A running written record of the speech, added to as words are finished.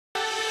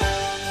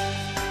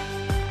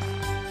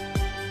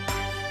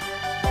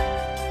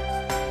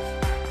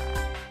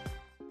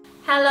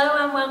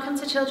Hello and welcome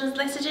to Children's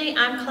Liturgy.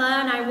 I'm Clare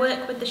and I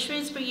work with the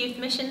Shrewsbury Youth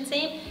Mission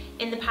Team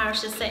in the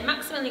parishes St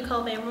Maximilian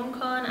Colby and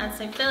Runcorn and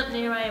St Philip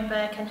Neri and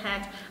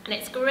Birkenhead, and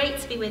it's great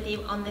to be with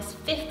you on this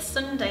fifth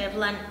Sunday of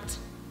Lent.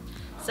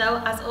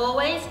 So as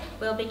always,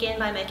 we'll begin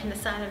by making the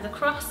sign of the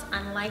cross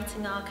and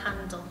lighting our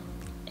candle.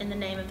 In the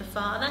name of the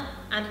Father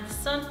and of the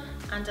Son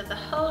and of the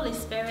Holy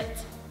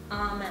Spirit.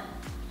 Amen.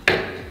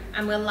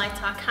 And we'll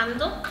light our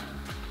candle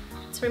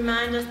to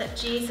remind us that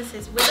Jesus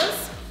is with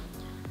us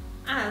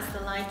as the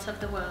light of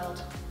the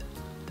world.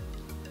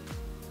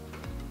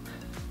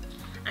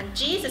 And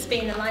Jesus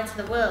being the light of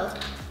the world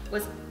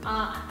was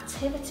our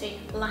activity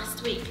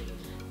last week.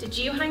 Did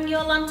you hang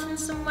your lantern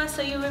somewhere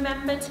so you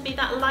remember to be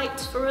that light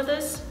for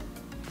others?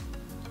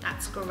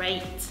 That's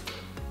great.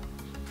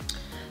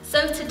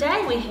 So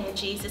today we hear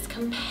Jesus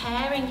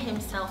comparing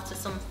himself to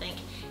something.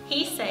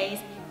 He says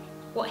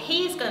what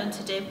he is going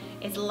to do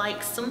is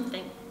like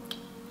something.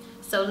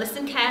 So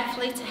listen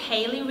carefully to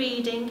Hayley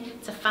reading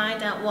to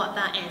find out what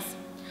that is.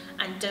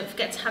 And don't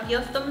forget to have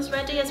your thumbs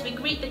ready as we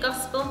greet the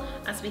gospel,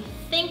 as we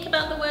think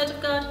about the word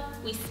of God,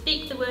 we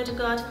speak the word of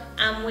God,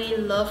 and we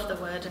love the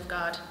word of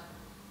God.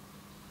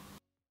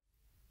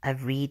 A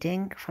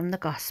reading from the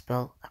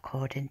Gospel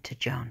according to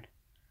John.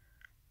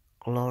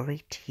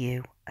 Glory to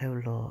you,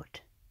 O Lord.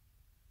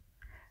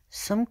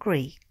 Some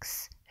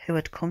Greeks who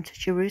had come to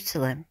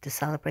Jerusalem to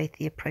celebrate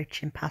the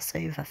approaching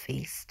Passover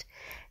feast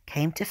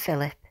came to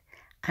Philip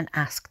and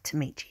asked to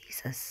meet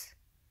Jesus.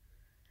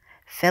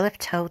 Philip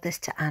told this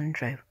to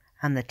Andrew,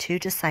 and the two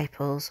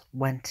disciples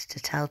went to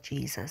tell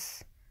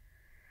Jesus.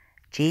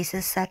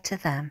 Jesus said to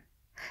them,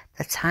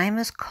 "The time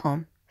has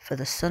come for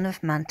the Son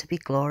of Man to be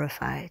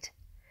glorified.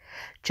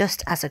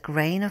 Just as a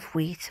grain of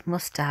wheat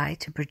must die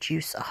to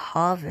produce a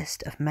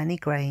harvest of many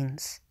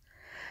grains,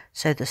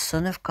 so the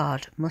Son of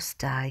God must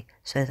die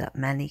so that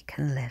many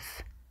can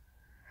live.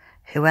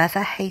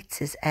 Whoever hates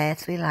his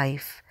earthly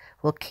life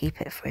will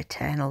keep it for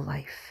eternal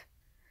life.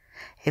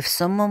 If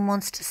someone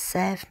wants to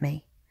serve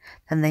me,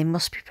 then they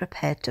must be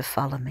prepared to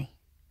follow me.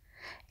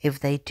 If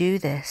they do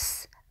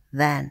this,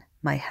 then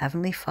my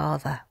heavenly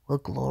Father will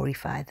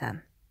glorify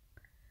them."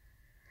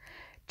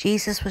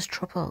 Jesus was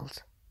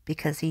troubled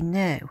because he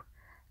knew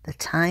the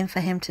time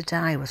for him to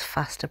die was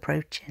fast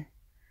approaching.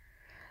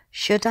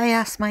 "Should I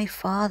ask my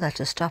Father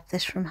to stop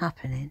this from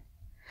happening,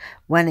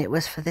 when it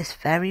was for this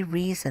very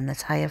reason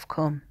that I have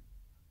come?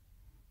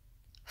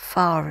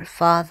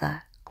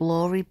 Father,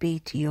 glory be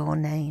to your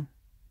name."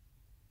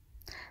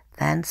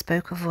 Then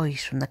spoke a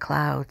voice from the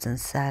clouds and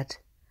said,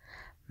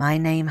 "My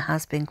name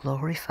has been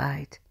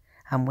glorified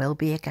and will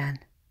be again."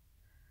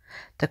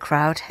 The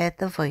crowd heard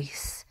the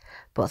voice,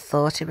 but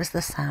thought it was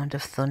the sound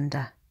of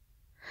thunder.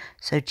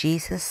 So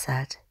Jesus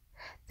said,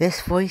 "This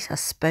voice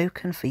has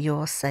spoken for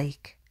your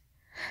sake.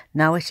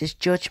 Now it is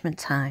judgment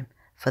time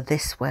for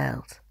this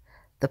world.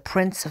 The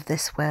prince of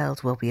this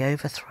world will be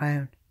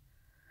overthrown.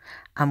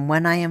 And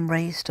when I am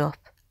raised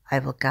up, I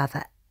will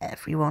gather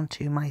everyone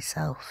to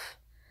myself."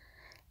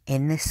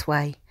 In this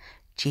way,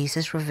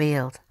 Jesus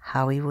revealed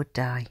how he would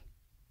die.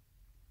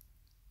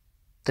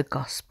 The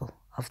Gospel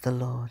of the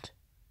Lord.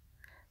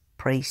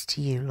 Praise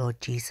to you,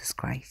 Lord Jesus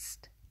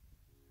Christ.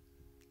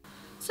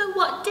 So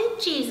what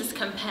did Jesus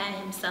compare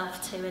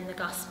himself to in the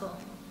gospel?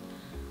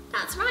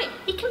 That's right,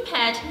 he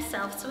compared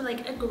himself to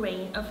like a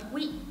grain of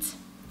wheat.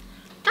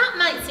 That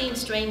might seem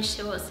strange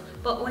to us,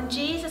 but when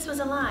Jesus was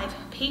alive,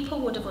 people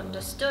would have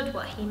understood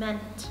what he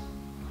meant.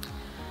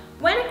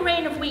 When a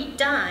grain of wheat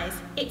dies,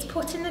 it's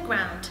put in the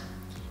ground.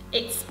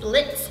 It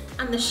splits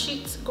and the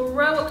shoots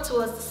grow up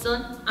towards the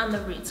sun and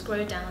the roots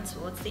grow down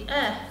towards the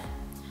earth.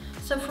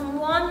 So from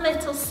one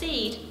little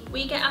seed,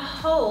 we get a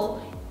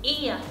whole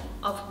ear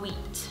of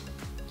wheat,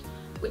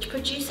 which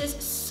produces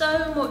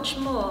so much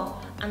more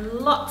and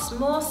lots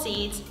more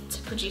seeds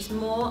to produce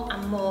more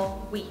and more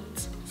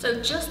wheat.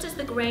 So just as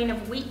the grain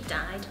of wheat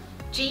died,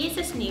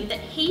 Jesus knew that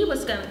he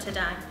was going to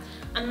die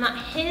and that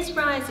his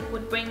rising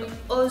would bring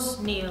us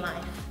new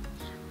life.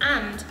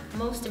 And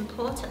most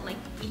importantly,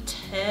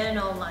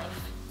 eternal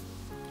life.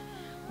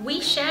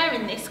 We share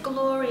in this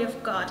glory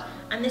of God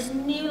and this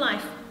new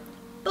life,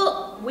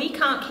 but we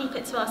can't keep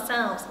it to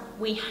ourselves.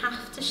 We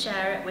have to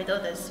share it with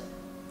others.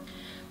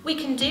 We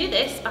can do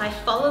this by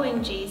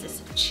following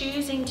Jesus,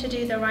 choosing to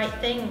do the right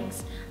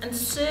things, and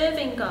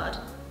serving God,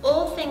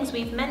 all things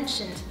we've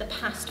mentioned the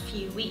past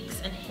few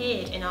weeks and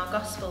heard in our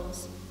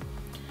Gospels.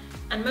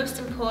 And most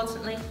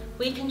importantly,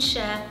 we can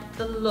share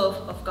the love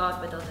of God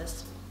with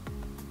others.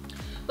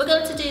 We're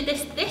going to do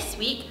this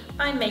week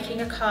by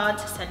making a card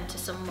to send to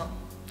someone.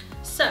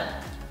 So,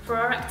 for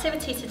our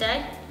activity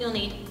today, you'll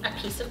need a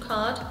piece of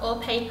card or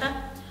paper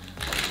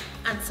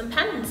and some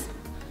pens.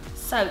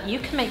 So you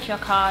can make your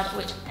card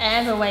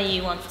whichever way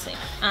you want to.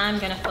 I'm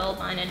going to fold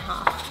mine in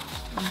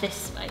half,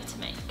 this way to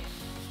make.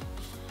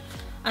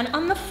 And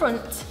on the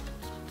front,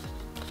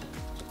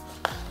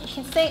 you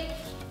can see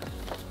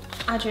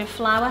I drew a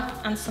flower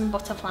and some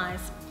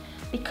butterflies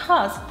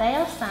because they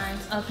are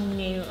signs of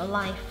new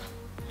life.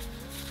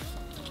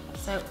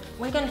 So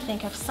we're going to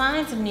think of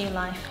signs of new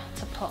life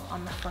to put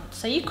on the front.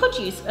 So you could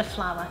use a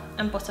flower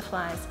and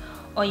butterflies,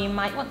 or you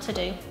might want to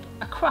do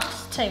a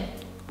cross too.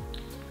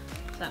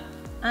 So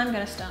I'm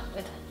going to start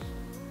with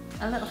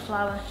a little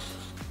flower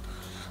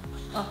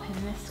up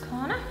in this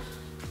corner,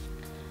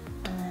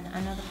 and then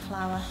another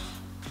flower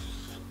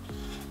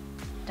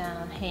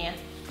down here.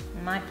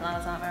 My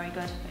flowers aren't very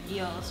good, but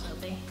yours will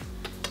be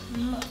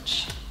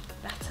much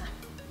better.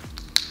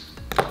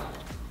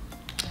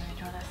 Then we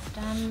draw the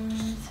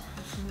stems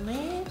and some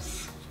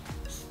leaves.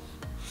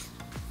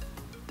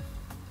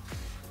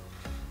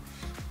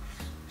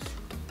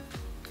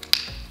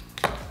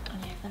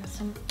 And give them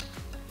some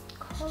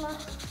colour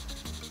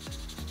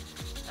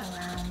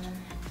around them.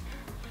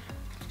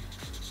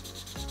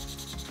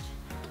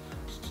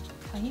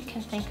 So you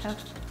can think of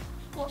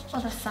what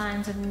other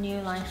signs of new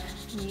life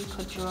you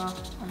could draw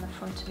on the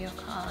front of your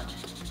card.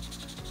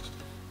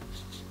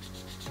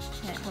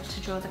 You might want to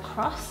draw the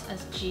cross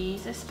as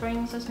Jesus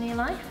brings us new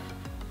life.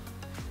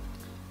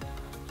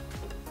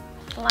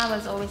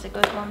 Flower's always a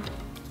good one.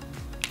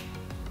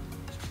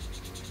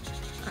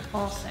 And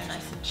also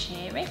nice and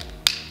cheery.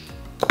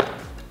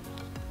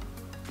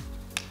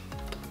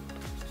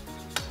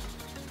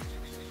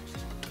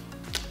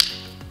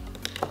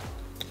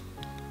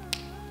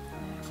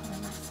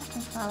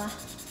 Flower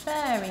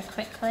very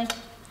quickly.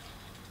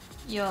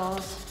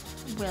 Yours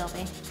will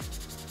be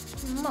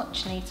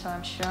much neater,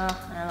 I'm sure,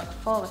 and I look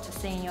forward to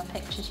seeing your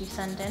pictures you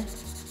send in.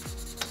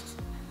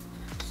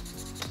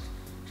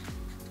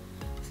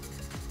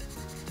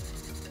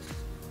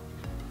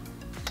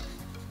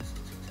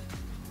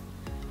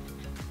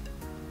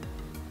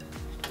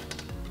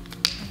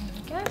 There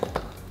we go.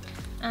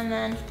 And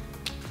then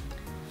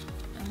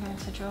I'm going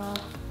to draw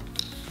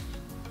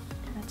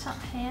in the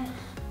top here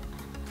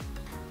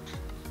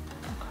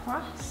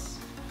across,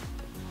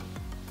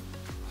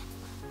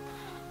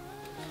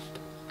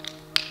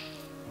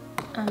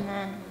 and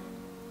then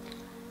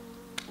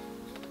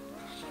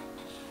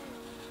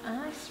a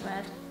nice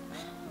red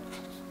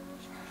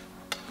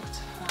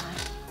butterfly,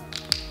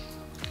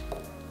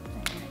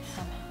 and give it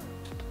some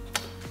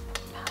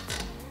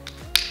pattern.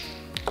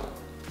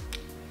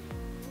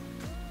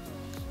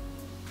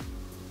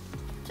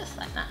 Just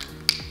like that.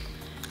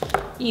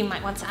 You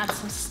might want to add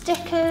some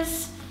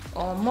stickers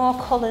or more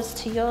colours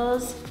to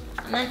yours.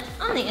 And then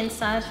on the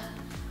inside,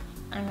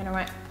 I'm going to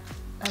write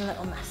a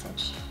little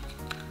message.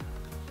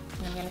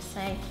 And I'm going to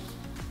say,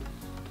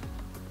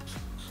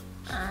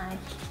 I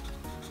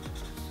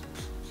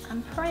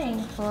am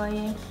praying for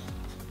you.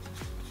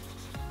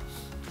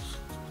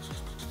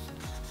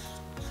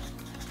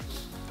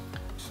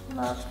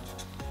 Love,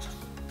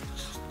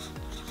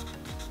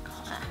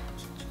 Clare.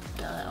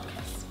 And a little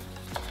kiss.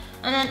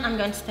 And then I'm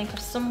going to think of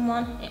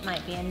someone. It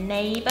might be a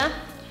neighbour.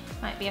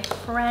 Might be a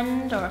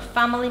friend or a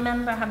family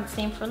member I haven't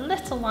seen for a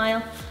little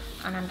while,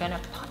 and I'm going to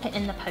pop it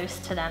in the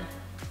post to them.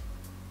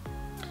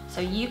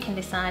 So you can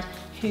decide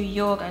who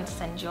you're going to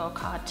send your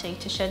card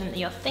to show them that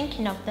you're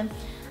thinking of them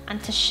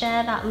and to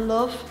share that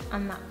love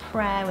and that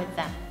prayer with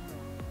them.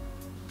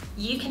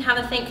 You can have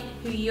a think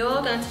who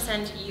you're going to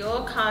send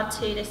your card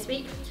to this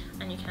week,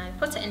 and you can either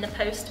put it in the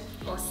post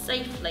or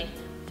safely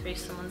through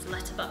someone's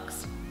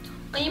letterbox.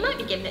 Or you might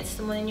be giving it to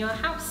someone in your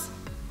house.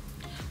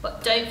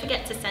 But don't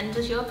forget to send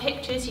us your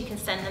pictures. You can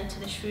send them to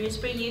the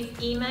Shrewsbury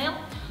Youth email,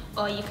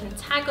 or you can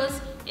tag us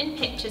in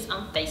pictures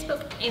on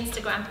Facebook,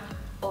 Instagram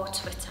or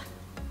Twitter.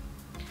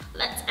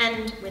 Let's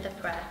end with a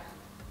prayer.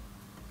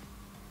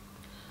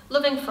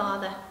 Loving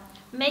Father,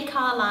 make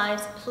our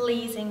lives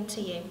pleasing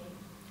to you.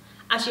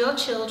 As your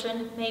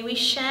children, may we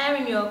share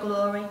in your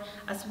glory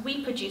as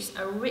we produce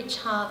a rich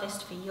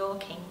harvest for your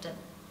kingdom.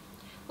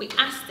 We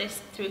ask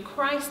this through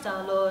Christ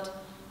our Lord.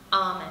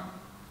 Amen.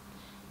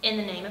 In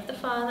the name of the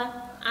Father,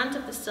 and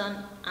of the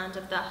Son, and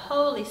of the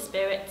Holy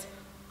Spirit.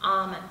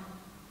 Amen.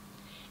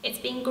 It's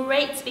been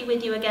great to be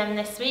with you again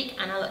this week,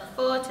 and I look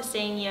forward to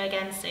seeing you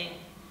again soon.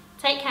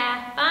 Take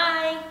care.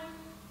 Bye.